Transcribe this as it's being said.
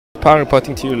Power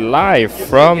reporting to you live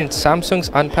from Samsung's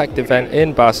Unpacked event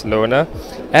in Barcelona,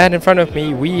 and in front of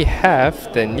me we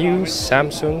have the new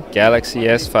Samsung Galaxy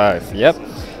S5. Yep,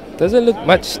 doesn't look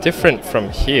much different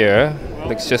from here,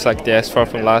 looks just like the S4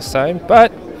 from last time,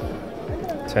 but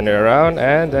turn it around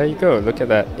and there you go, look at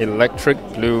that electric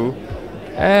blue.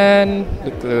 And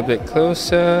look a little bit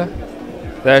closer,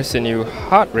 there's the new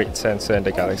heart rate sensor in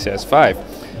the Galaxy S5.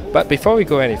 But before we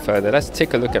go any further, let's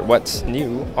take a look at what's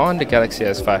new on the Galaxy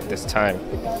S5 this time.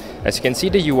 As you can see,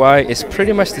 the UI is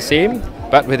pretty much the same,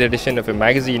 but with the addition of a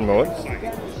magazine mode.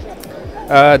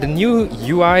 The new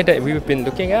UI that we've been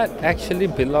looking at actually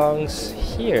belongs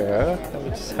here. Let me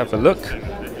just have a look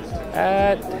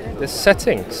at the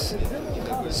settings.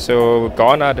 So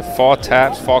gone are the 4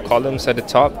 tabs, 4 columns at the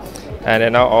top, and they're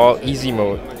now all easy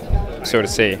mode, so to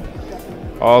say.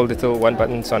 All little 1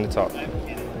 buttons on the top.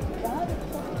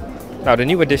 Now the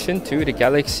new addition to the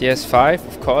Galaxy S5,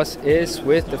 of course, is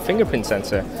with the fingerprint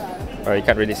sensor. You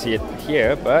can't really see it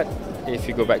here, but if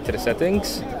you go back to the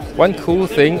settings, one cool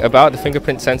thing about the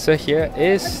fingerprint sensor here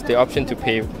is the option to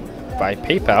pay by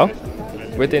PayPal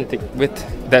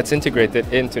that's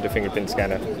integrated into the fingerprint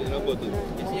scanner.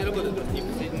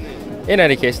 In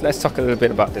any case, let's talk a little bit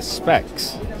about the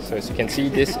specs. So as you can see,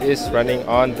 this is running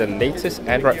on the latest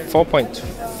Android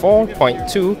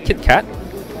 4.2 KitKat.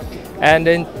 And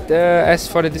then as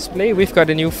for the display, we've got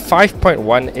a new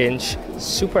 5.1-inch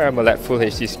Super AMOLED Full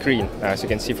HD screen. As you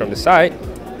can see from the side,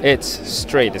 it's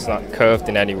straight, it's not curved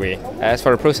in any way. As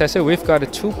for the processor, we've got a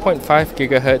 2.5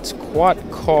 GHz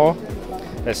quad-core,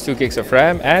 that's 2 gigs of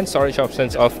RAM, and storage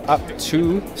options of up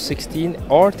to 16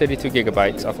 or 32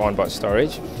 gigabytes of onboard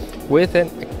storage, with an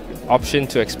option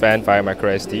to expand via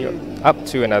microSD up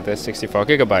to another 64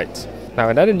 gigabytes. Now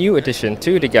another new addition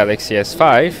to the Galaxy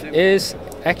S5 is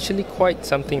actually quite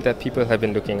something that people have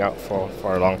been looking out for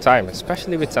a long time,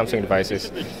 especially with Samsung devices.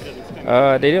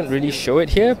 They don't really show it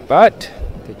here, but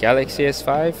the Galaxy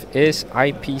S5 is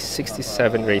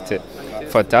IP67 rated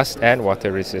for dust and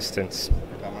water resistance,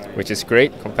 which is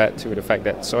great compared to the fact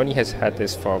that Sony has had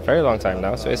this for a very long time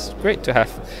now, so it's great to have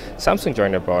Samsung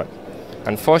join the board.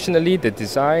 Unfortunately, the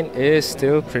design is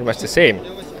still pretty much the same.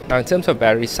 Now in terms of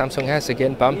battery, Samsung has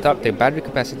again bumped up the battery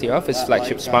capacity of its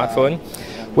flagship smartphone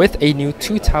with a new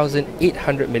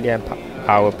 2800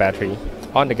 mAh battery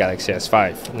on the Galaxy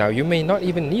S5. Now you may not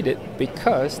even need it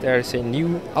because there is a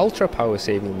new ultra power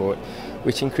saving mode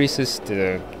which increases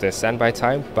the standby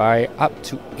time by up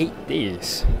to 8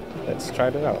 days. Let's try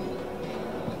that out.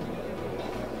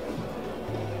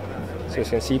 So as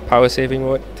you can see, power saving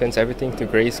mode turns everything to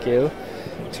grayscale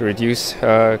to reduce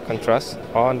contrast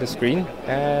on the screen,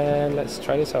 and let's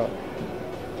try this out.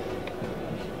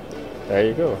 There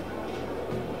you go.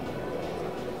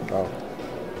 Wow,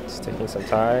 it's taking some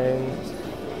time.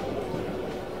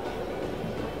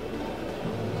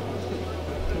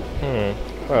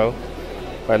 Well,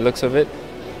 by the looks of it,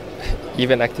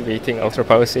 even activating ultra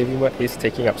power saving mode is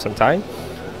taking up some time,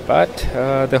 but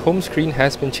the home screen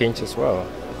has been changed as well.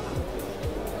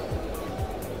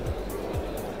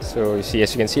 So you see,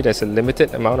 as you can see, there's a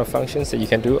limited amount of functions that you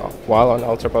can do while on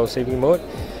ultra power saving mode,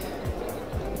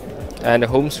 and the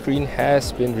home screen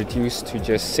has been reduced to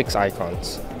just 6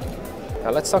 icons.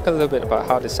 Now let's talk a little bit about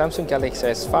how the Samsung Galaxy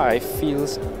S5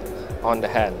 feels on the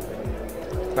hand.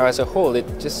 Now as a whole, it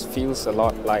just feels a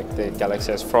lot like the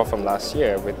Galaxy S4 from last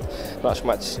year, with not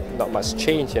much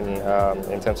change in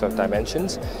terms of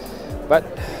dimensions. But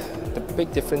the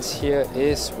big difference here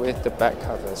is with the back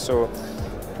cover. So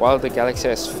while the Galaxy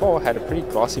S4 had a pretty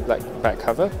glossy black back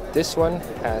cover, this one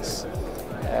has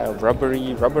a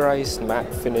rubberized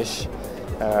matte finish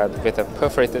with a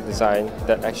perforated design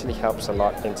that actually helps a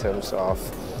lot in terms of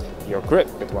your grip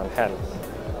with one hand.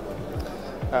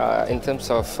 In terms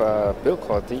of build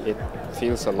quality, it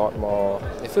feels a lot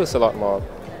more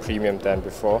premium than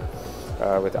before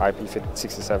with the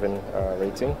IP67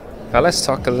 rating. Now let's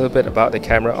talk a little bit about the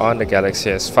camera on the Galaxy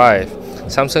S5.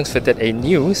 Samsung's fitted a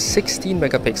new 16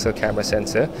 megapixel camera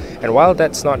sensor, and while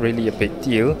that's not really a big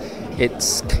deal,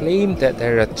 it's claimed that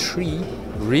there are 3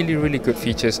 really good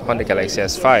features on the Galaxy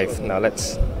S5. Now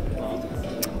let's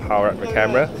power up the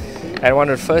camera, and one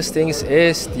of the first things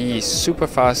is the super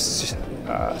fast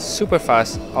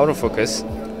autofocus,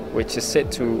 which is set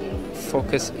to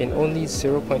focus in only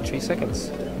 0.3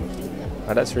 seconds.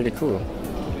 Now that's really cool.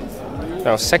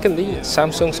 Now secondly,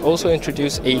 Samsung's also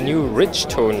introduced a new rich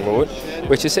tone mode,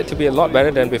 which is said to be a lot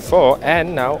better than before,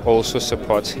 and now also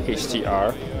supports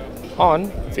HDR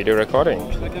on video recording.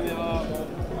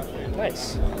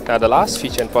 Nice. Now the last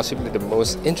feature, and possibly the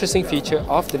most interesting feature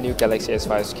of the new Galaxy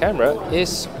S5's camera,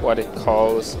 is what it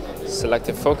calls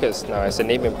selective focus. Now, as the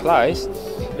name implies,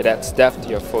 it adds depth to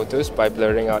your photos by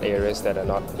blurring out areas that are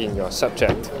not in your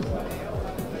subject.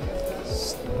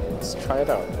 Let's try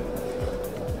it out.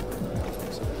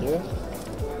 So here.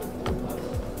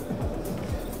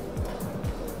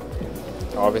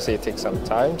 Obviously it takes some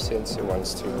time since it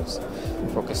wants to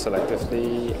focus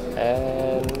selectively,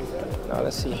 and now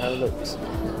let's see how it looks.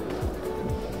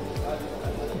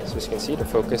 So as you can see, the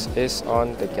focus is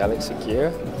on the Galaxy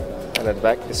Gear and at the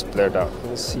back is blurred out.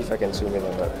 Let's see if I can zoom in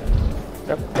on that.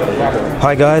 Yep.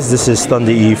 Hi guys, this is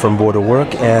Thunder E from Border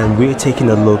Work, and we're taking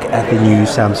a look at the new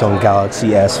Samsung Galaxy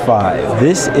S5.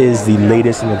 This is the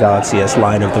latest in the Galaxy S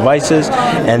line of devices,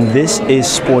 and this is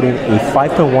sporting a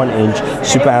 5.1-inch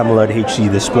Super AMOLED HD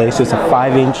display. So it's a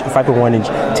 5.1-inch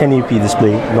 1080p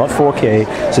display, not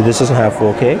 4K. So this doesn't have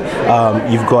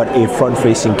 4K. You've got a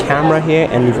front-facing camera here,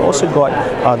 and you've also got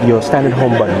your standard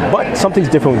home button. But something's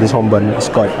different with this home button. It's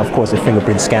got, of course, a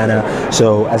fingerprint scanner.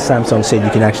 So as Samsung said,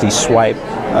 you can actually swipe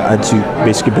to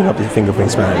basically bring up the fingerprint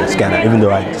scanner, even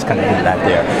though I just kind of did that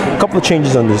there. A couple of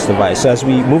changes on this device. So as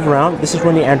we move around, this is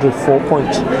running Android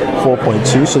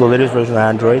 4.2, so the latest version of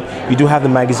Android. You do have the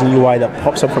magazine UI that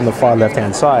pops up from the far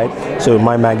left-hand side, so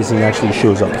My Magazine actually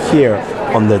shows up here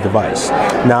on the device.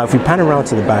 Now, if we pan around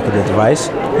to the back of the device,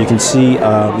 you can see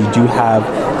we do have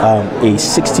a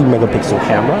 16 megapixel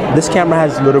camera. This camera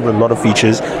has a lot of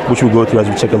features, which we'll go through as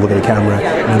we take a look at the camera.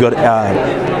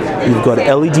 You've got an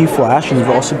LED flash, and you've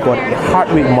also got a heart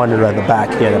rate monitor at the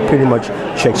back here that pretty much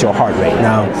checks your heart rate.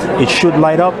 Now, it should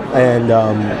light up, and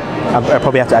I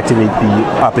probably have to activate the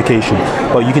application,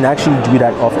 but you can actually do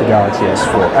that off the Galaxy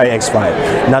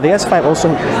S5. Now, the S5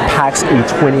 also packs a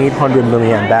 2800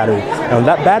 milliamp battery. Now,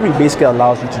 that battery basically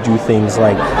allows you to do things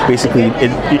like, basically,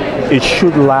 it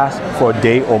should last for a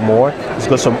day or more. It's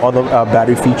got some other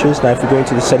battery features. Now, if you go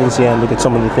into the settings here and look at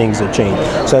some of the things that change.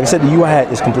 So like I said, the UI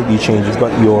is completely changed. You've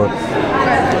got your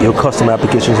custom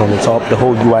applications on the top. The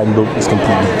whole UI look is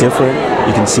completely different.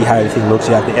 You can see how everything looks.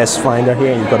 You have the S Finder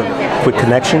here, and you've got quick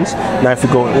connections. Now, if you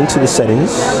go into the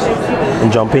settings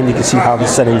and jump in, you can see how the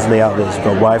settings lay out. There's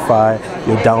got Wi-Fi,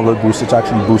 your download booster to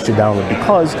actually boost your download,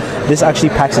 because this actually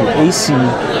packs an AC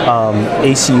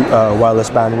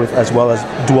wireless bandwidth as well as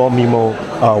dual MIMO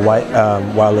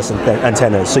wireless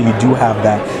antennas. So you do have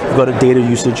that. You've got a data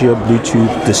usage here,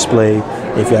 Bluetooth display.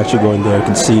 If you actually go in there, you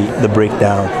can see the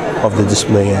breakdown of the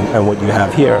display and what you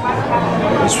have here.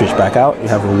 You switch back out, you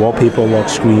have a wallpaper, lock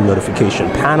screen, notification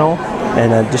panel,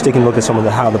 and just taking a look at some of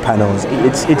how the panel is.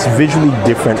 It's visually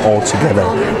different altogether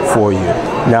for you.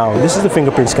 Now, this is the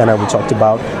fingerprint scanner we talked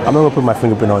about. I'm not going to put my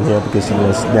fingerprint on here because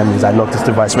that means I lock this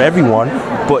device for everyone,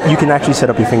 but you can actually set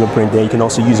up your fingerprint there. You can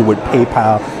also use it with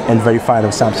PayPal and verify it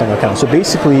on Samsung account. So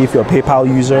basically, if you're a PayPal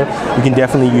user, you can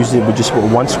definitely use it with just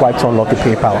one swipe to unlock your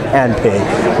PayPal and pay,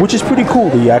 which is pretty cool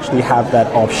that you actually have that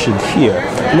option here.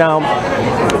 Now,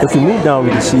 if we move down,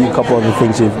 we can see a couple other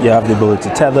things. You have the ability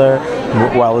to tether,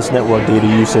 wireless network data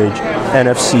usage,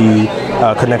 NFC,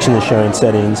 connection and sharing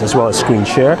settings, as well as screen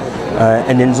share.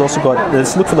 And then it's also got,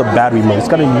 let's look for the battery mode. It's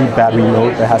got a new battery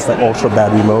mode that has the ultra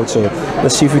battery mode. So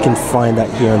let's see if we can find that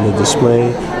here on the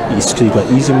display. So you've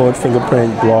got easy mode,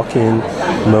 fingerprint, blocking,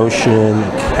 motion,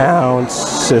 accounts,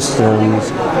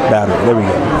 systems, battery. There we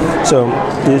go. So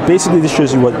basically this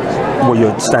shows you what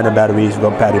your standard battery is. We've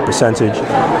got battery percentage.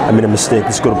 I made a mistake.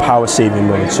 Let's go to power saving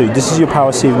mode. So this is your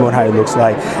power saving mode, how it looks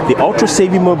like. The ultra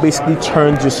saving mode basically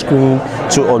turns your screen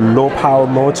to a low power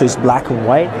mode, so it's black and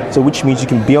white. So which means you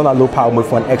can be on that low power mode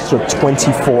for an extra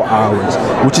 24 hours,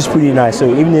 which is pretty nice.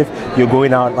 So even if you're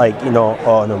going out, like, you know,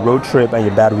 on a road trip and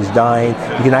your battery's dying,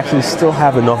 you can actually still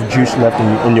have enough juice left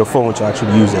in your phone to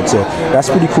actually use it. So that's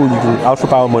pretty cool. Ultra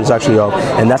power mode is actually up,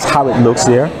 and that's how it looks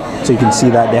there. So you can see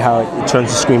that there, how it turns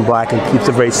the screen black and keeps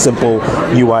a very simple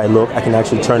UI look. I can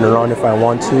actually turn it on if I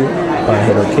want to.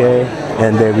 Hit OK,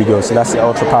 and there we go. So that's the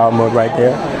ultra power mode right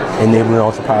there, enabling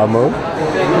ultra power mode.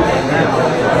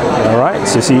 All right,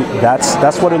 so see,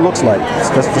 that's what it looks like.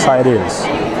 That's how it is.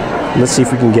 Let's see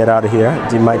if we can get out of here.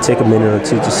 It might take a minute or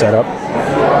two to set up.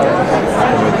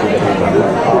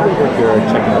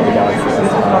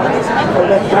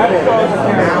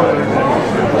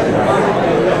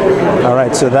 All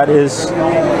right, so that is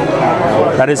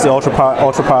the ultra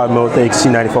power mode. The XC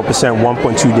 94%,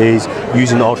 1.2 days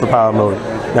using the ultra power mode.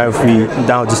 Now if we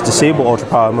now just disable ultra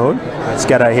power mode, let's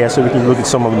get out here so we can look at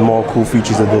some of the more cool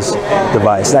features of this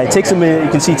device. Now it takes a minute,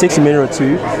 you can see it takes a minute or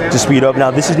two to speed up.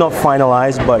 Now this is not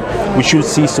finalized, but we should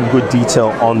see some good detail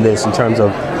on this in terms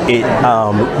of it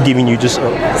giving you just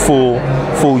a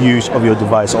full use of your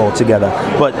device altogether.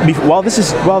 But while this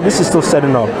is still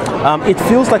setting up, it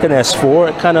feels like an S4.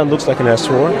 It kind of looks like an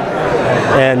S4.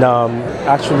 And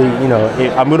actually, you know,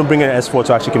 I'm going to bring in an S4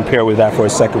 to actually compare with that for a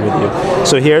second with you.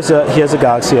 So here's a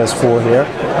Galaxy S4 here,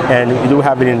 and we do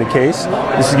have it in the case.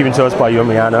 This is given to us by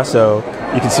Yomiana, so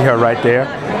you can see her right there.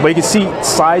 But you can see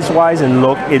size-wise and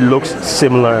look, it looks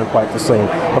similar and quite the same.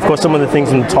 Of course, some of the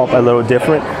things in the top are a little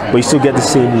different, but you still get the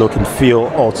same look and feel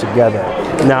altogether.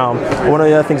 Now, one of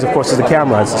the other things, of course, is the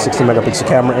camera. It's a 60 megapixel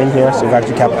camera in here, so if you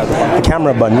actually tap the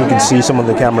camera button, you can see some of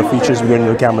the camera features. We go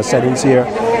into the camera settings here.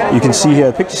 You can see here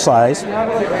the picture size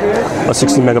of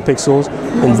 60 megapixels.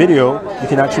 In video, you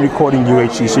can actually record in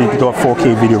UHD, so you can do a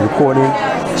 4K video recording.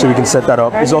 So we can set that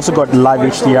up. It's also got live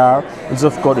HDR. It's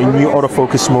also got a new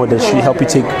autofocus mode that should help you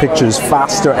take pictures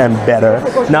faster and better.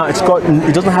 Now it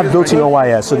doesn't have built-in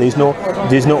OIS, so there's no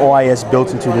OIS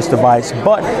built into this device.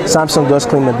 But Samsung does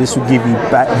claim that this will give you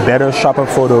better, sharper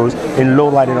photos in low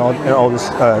light and all these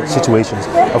situations.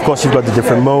 Of course, you've got the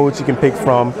different modes you can pick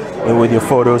from with your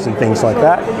photos and things like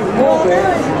that.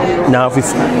 Now, if we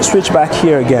switch back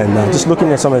here again, now just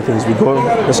looking at some of the things,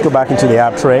 let's go back into the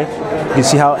app tray. You can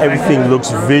see how everything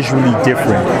looks visually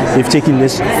different. They've taken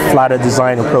this flatter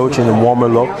design approach and a warmer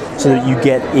look so that you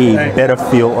get a better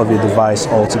feel of your device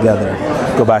altogether.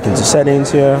 Go back into settings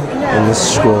here, and let's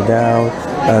scroll down,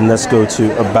 and let's go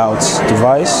to About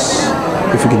Device,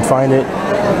 if we can find it.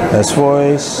 That's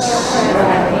Voice,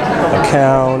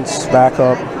 Accounts,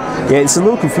 Backup. Yeah, it's a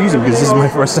little confusing because this is my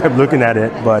first time looking at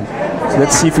it, but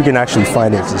let's see if we can actually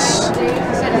find it.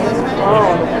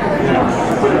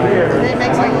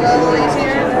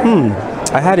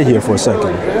 I had it here for a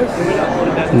second.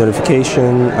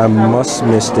 Notification, I must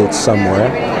missed it somewhere.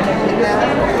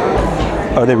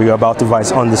 Oh, there we go, About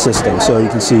Device on the system. So you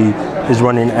can see it's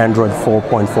running Android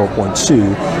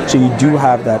 4.4.2. So you do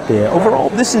have that there. Overall,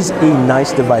 this is a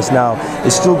nice device. Now,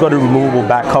 it's still got a removable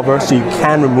back cover, so you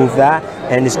can remove that.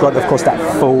 And it's got, of course, that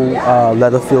faux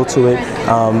leather feel to it.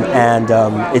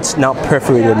 It's not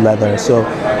perforated leather. So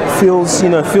feels,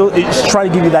 it's trying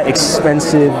to give you that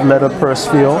expensive leather purse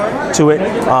feel to it.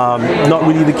 Not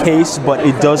really the case, but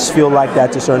it does feel like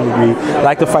that to a certain degree. I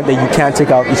like the fact that you can take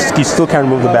out, you still can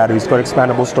remove the battery. It's got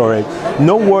expandable storage.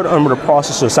 No word on the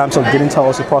processor. Samsung didn't tell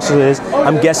us the processor is.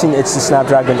 I'm guessing it's the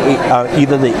Snapdragon 8,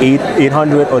 either the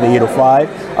 800 or the 805.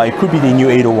 It could be the new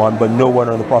 801, but no word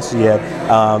on the processor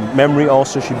yet. Memory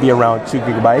also should be around 2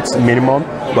 gigabytes minimum,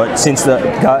 but since the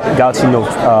Galaxy Note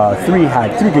 3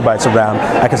 had 3 gigabytes of RAM,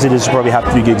 I consider this probably have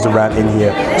 3 gigs of RAM in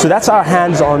here. So that's our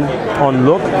hands-on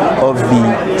look of the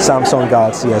Samsung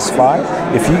Galaxy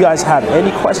S5. If you guys have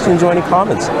any questions or any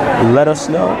comments, let us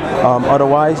know.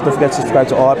 Otherwise, don't forget to subscribe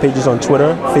to all our pages on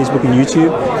Twitter, Facebook, and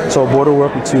YouTube. So Border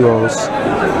Work with 2 O's.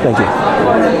 Thank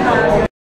you.